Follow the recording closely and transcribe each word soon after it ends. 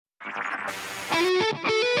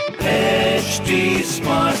HT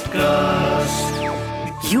Smartcast.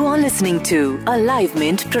 You are listening to a Live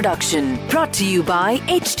Mint production brought to you by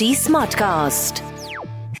HT Smartcast.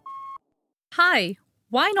 Hi,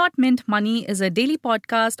 Why Not Mint Money is a daily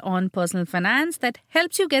podcast on personal finance that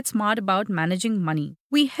helps you get smart about managing money.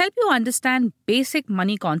 We help you understand basic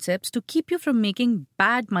money concepts to keep you from making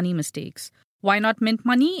bad money mistakes. Why Not Mint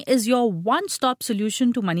Money is your one-stop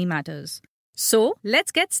solution to money matters. So,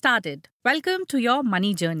 let's get started. Welcome to your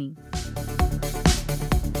money journey.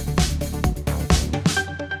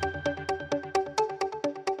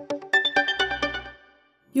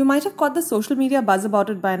 You might have caught the social media buzz about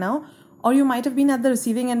it by now, or you might have been at the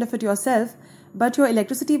receiving end of it yourself, but your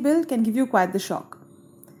electricity bill can give you quite the shock.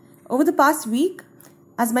 Over the past week,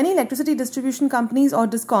 as many electricity distribution companies or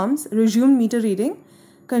DISCOMs resumed meter reading,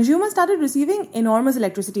 consumers started receiving enormous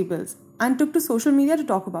electricity bills and took to social media to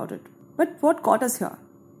talk about it. But what got us here?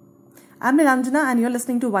 I'm Niranjana and you're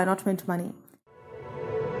listening to Why Not Mint Money.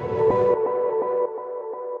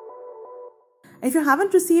 If you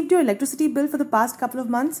haven't received your electricity bill for the past couple of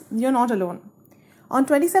months, you're not alone. On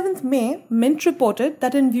 27th May, Mint reported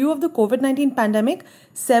that in view of the COVID-19 pandemic,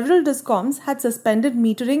 several DISCOMs had suspended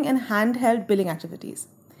metering and handheld billing activities.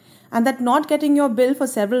 And that not getting your bill for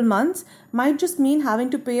several months might just mean having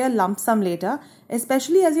to pay a lump sum later,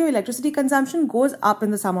 especially as your electricity consumption goes up in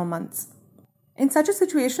the summer months. In such a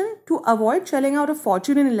situation, to avoid shelling out a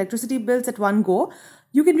fortune in electricity bills at one go,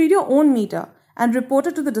 you can read your own meter and report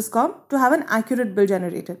it to the DISCOM to have an accurate bill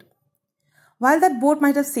generated. While that boat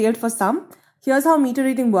might have sailed for some, here's how meter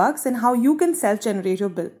reading works and how you can self-generate your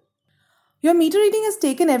bill. Your meter reading is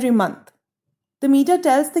taken every month. The meter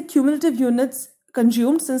tells the cumulative units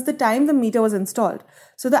consumed since the time the meter was installed.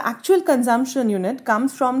 So the actual consumption unit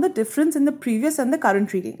comes from the difference in the previous and the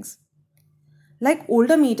current readings. Like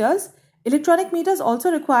older meters, electronic meters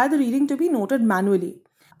also require the reading to be noted manually.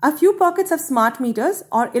 A few pockets have smart meters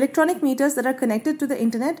or electronic meters that are connected to the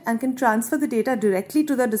internet and can transfer the data directly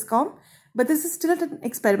to the DISCOM, but this is still at an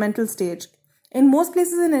experimental stage. In most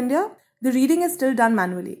places in India, the reading is still done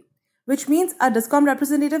manually, which means a DISCOM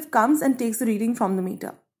representative comes and takes the reading from the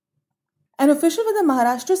meter. An official with the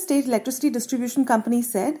Maharashtra State Electricity Distribution Company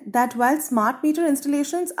said that while smart meter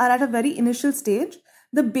installations are at a very initial stage,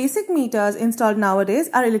 the basic meters installed nowadays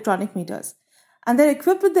are electronic meters, and they're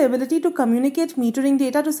equipped with the ability to communicate metering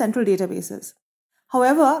data to central databases.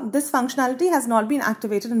 However, this functionality has not been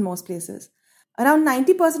activated in most places. Around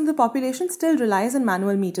 90% of the population still relies on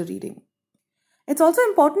manual meter reading. It's also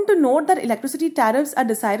important to note that electricity tariffs are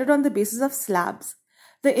decided on the basis of slabs.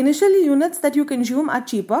 The initial units that you consume are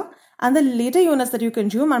cheaper and the later units that you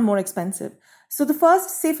consume are more expensive. So the first,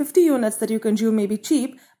 say 50 units that you consume may be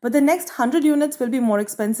cheap, but the next 100 units will be more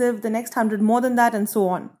expensive, the next 100 more than that, and so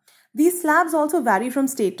on. These slabs also vary from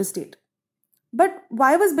state to state. But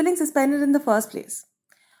why was billing suspended in the first place?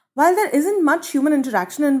 While there isn't much human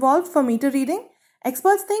interaction involved for meter reading,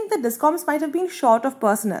 experts think that DISCOMs might have been short of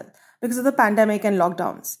personnel because of the pandemic and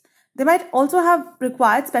lockdowns. They might also have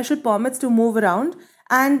required special permits to move around,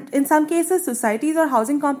 and in some cases, societies or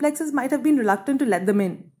housing complexes might have been reluctant to let them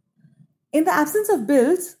in. In the absence of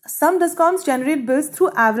bills, some DISCOMs generate bills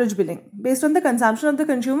through average billing based on the consumption of the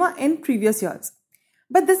consumer in previous years.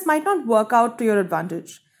 But this might not work out to your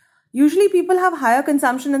advantage. Usually people have higher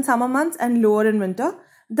consumption in summer months and lower in winter.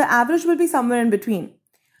 The average will be somewhere in between.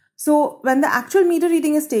 So when the actual meter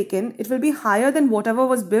reading is taken, it will be higher than whatever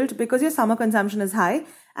was billed because your summer consumption is high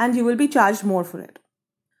and you will be charged more for it.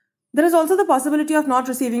 There is also the possibility of not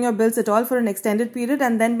receiving your bills at all for an extended period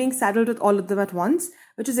and then being saddled with all of them at once,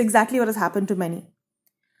 which is exactly what has happened to many.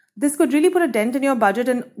 This could really put a dent in your budget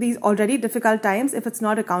in these already difficult times if it's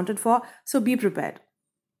not accounted for, so be prepared.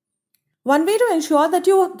 One way to ensure that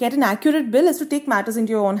you get an accurate bill is to take matters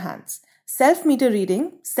into your own hands. Self-meter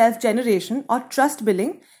reading, self-generation, or trust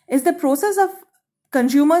billing is the process of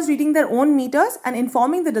consumers reading their own meters and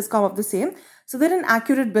informing the DISCOM of the same so that an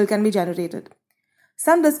accurate bill can be generated.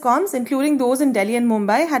 Some DISCOMs, including those in Delhi and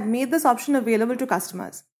Mumbai, had made this option available to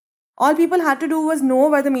customers. All people had to do was know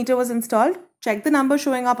where the meter was installed, check the number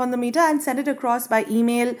showing up on the meter, and send it across by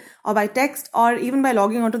email or by text or even by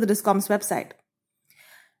logging onto the DISCOM's website.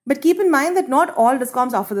 But keep in mind that not all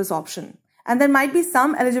DISCOMs offer this option, and there might be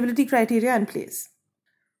some eligibility criteria in place.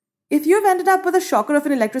 If you've ended up with a shocker of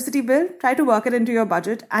an electricity bill, try to work it into your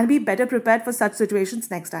budget and be better prepared for such situations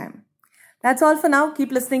next time. That's all for now.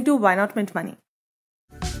 Keep listening to Why Not Mint Money.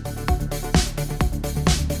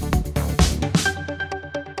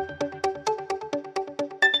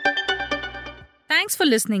 Thanks for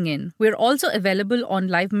listening in. We're also available on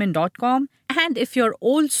livemint.com. And if you're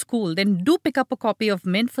old school, then do pick up a copy of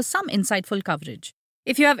Mint for some insightful coverage.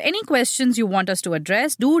 If you have any questions you want us to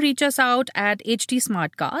address, do reach us out at HT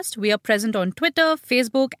Smartcast. We are present on Twitter,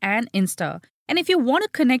 Facebook, and Insta. And if you want to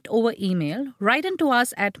connect over email, write into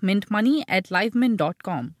us at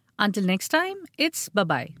mintmoney@livemint.com. Until next time, it's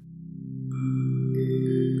bye-bye.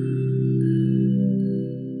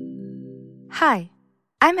 Hi,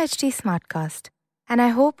 I'm HT Smartcast, and I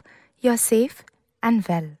hope you're safe and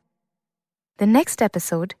well. The next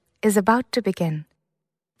episode is about to begin.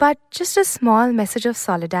 But just a small message of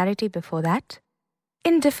solidarity before that.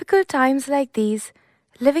 In difficult times like these,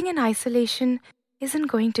 living in isolation isn't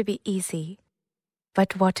going to be easy.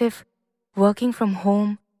 But what if working from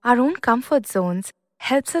home, our own comfort zones,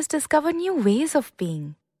 helps us discover new ways of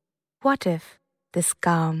being? What if this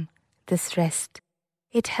calm, this rest,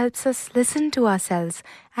 it helps us listen to ourselves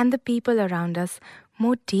and the people around us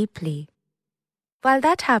more deeply? While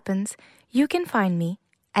that happens, you can find me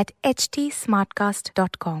at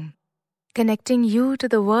htsmartcast.com, connecting you to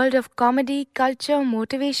the world of comedy, culture,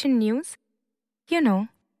 motivation news. You know,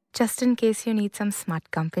 just in case you need some smart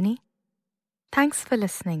company. Thanks for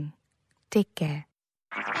listening. Take care.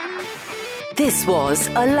 This was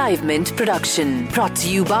a Live Mint production brought to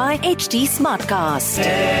you by HT Smartcast.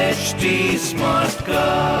 HT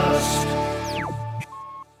Smartcast.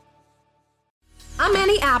 I'm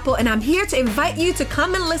Annie Apple, and I'm here to invite you to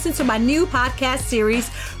come and listen to my new podcast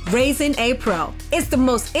series, Raising a Pro. It's the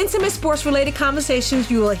most intimate sports-related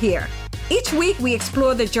conversations you will hear. Each week, we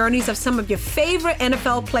explore the journeys of some of your favorite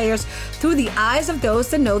NFL players through the eyes of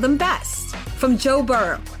those that know them best. From Joe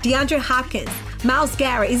Burrow, DeAndre Hopkins, Myles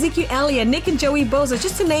Garrett, Ezekiel Elliott, Nick and Joey Bosa,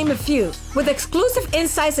 just to name a few. With exclusive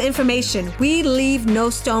insights and information, we leave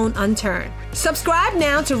no stone unturned. Subscribe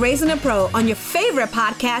now to Raising a Pro on your favorite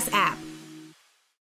podcast app.